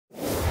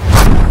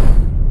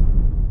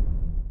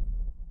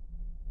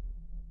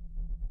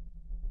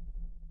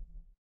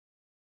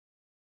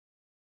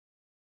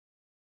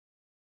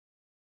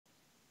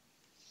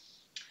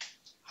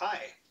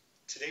Hi,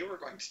 today we're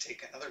going to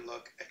take another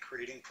look at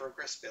creating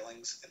progress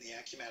billings in the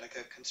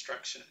Acumatica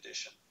Construction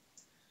Edition.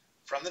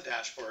 From the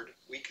dashboard,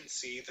 we can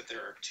see that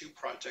there are two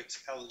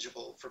projects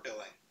eligible for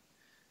billing.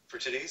 For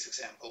today's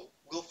example,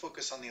 we'll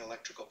focus on the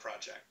electrical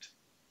project.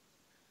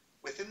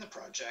 Within the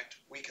project,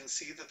 we can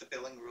see that the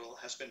billing rule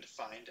has been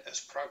defined as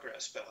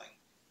progress billing.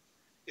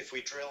 If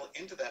we drill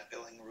into that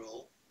billing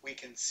rule, we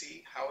can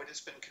see how it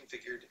has been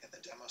configured in the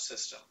demo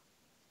system.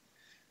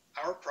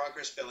 Our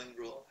progress billing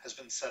rule has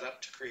been set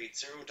up to create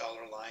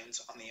 $0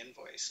 lines on the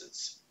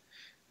invoices.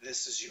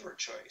 This is your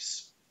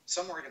choice.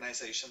 Some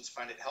organizations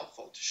find it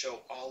helpful to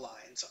show all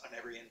lines on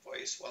every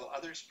invoice, while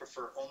others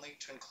prefer only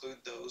to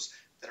include those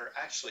that are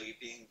actually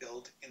being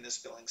billed in this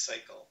billing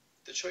cycle.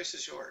 The choice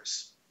is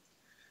yours.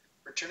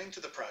 Returning to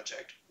the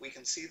project, we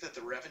can see that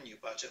the revenue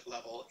budget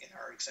level in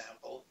our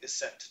example is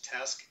set to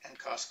task and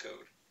cost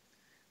code.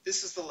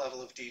 This is the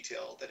level of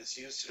detail that is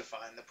used to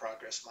define the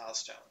progress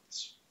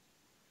milestones.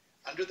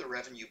 Under the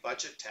Revenue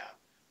Budget tab,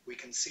 we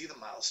can see the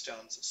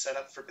milestones set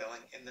up for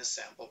billing in this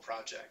sample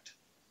project.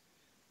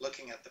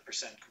 Looking at the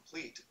percent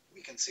complete,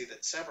 we can see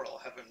that several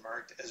have been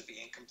marked as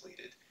being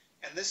completed,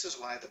 and this is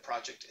why the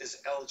project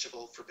is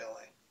eligible for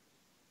billing.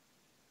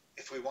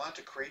 If we want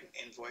to create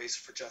an invoice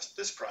for just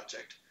this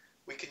project,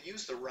 we can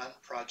use the Run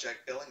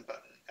Project Billing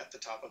button at the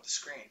top of the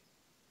screen.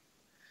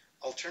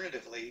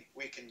 Alternatively,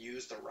 we can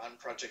use the Run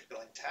Project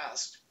Billing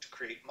task to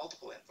create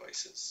multiple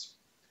invoices.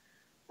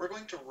 We're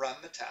going to run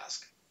the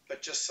task,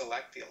 but just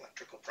select the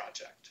electrical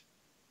project.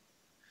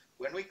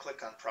 When we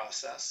click on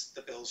Process,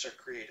 the bills are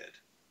created.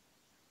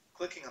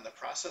 Clicking on the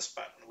Process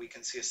button, we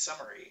can see a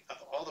summary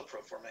of all the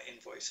pro forma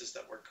invoices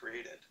that were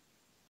created.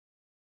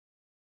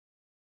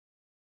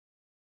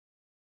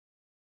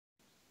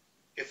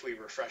 If we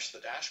refresh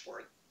the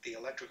dashboard, the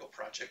electrical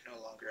project no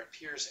longer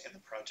appears in the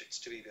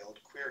Projects to be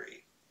Billed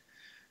query.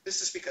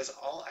 This is because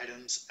all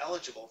items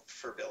eligible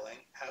for billing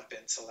have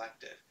been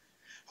selected.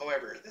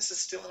 However, this is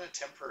still in a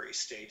temporary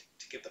state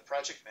to give the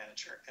project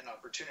manager an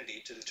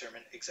opportunity to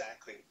determine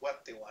exactly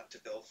what they want to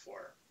bill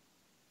for.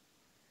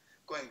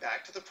 Going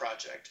back to the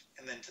project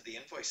and then to the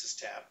Invoices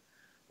tab,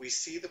 we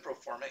see the pro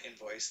forma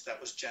invoice that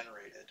was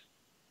generated.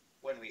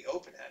 When we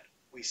open it,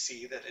 we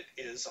see that it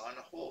is on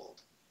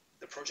hold.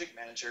 The project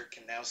manager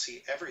can now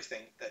see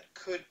everything that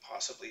could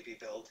possibly be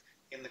billed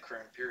in the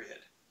current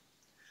period.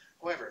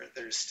 However,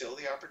 there is still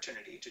the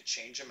opportunity to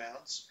change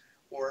amounts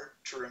or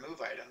to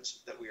remove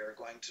items that we are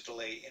going to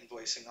delay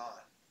invoicing on.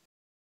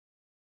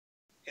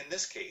 In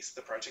this case,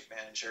 the project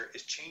manager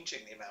is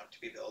changing the amount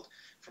to be billed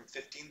from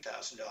 $15,000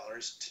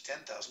 to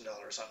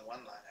 $10,000 on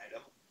one line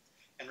item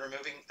and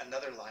removing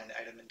another line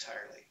item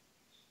entirely.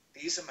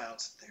 These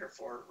amounts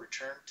therefore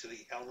return to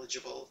the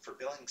eligible for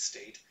billing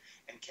state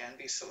and can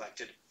be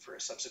selected for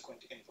a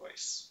subsequent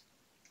invoice.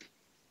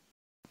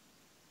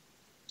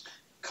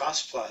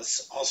 Cost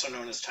plus, also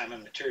known as time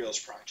and materials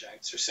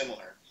projects, are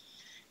similar.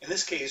 In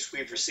this case,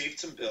 we've received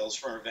some bills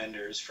from our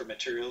vendors for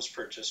materials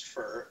purchased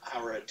for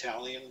our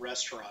Italian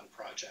restaurant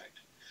project.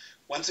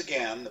 Once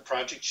again, the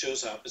project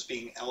shows up as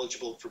being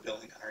eligible for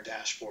billing on our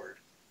dashboard.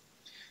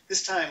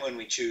 This time, when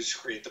we choose to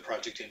create the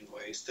project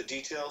invoice, the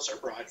details are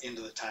brought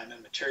into the Time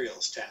and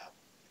Materials tab.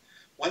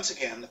 Once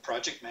again, the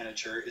project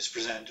manager is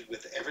presented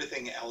with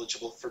everything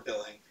eligible for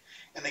billing,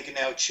 and they can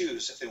now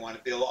choose if they want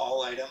to bill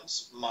all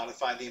items,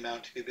 modify the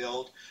amount to be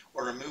billed,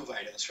 or remove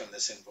items from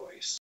this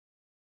invoice.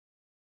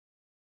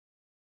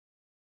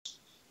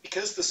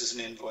 Because this is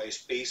an invoice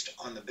based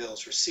on the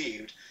bills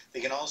received,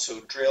 they can also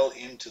drill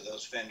into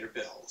those vendor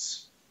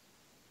bills.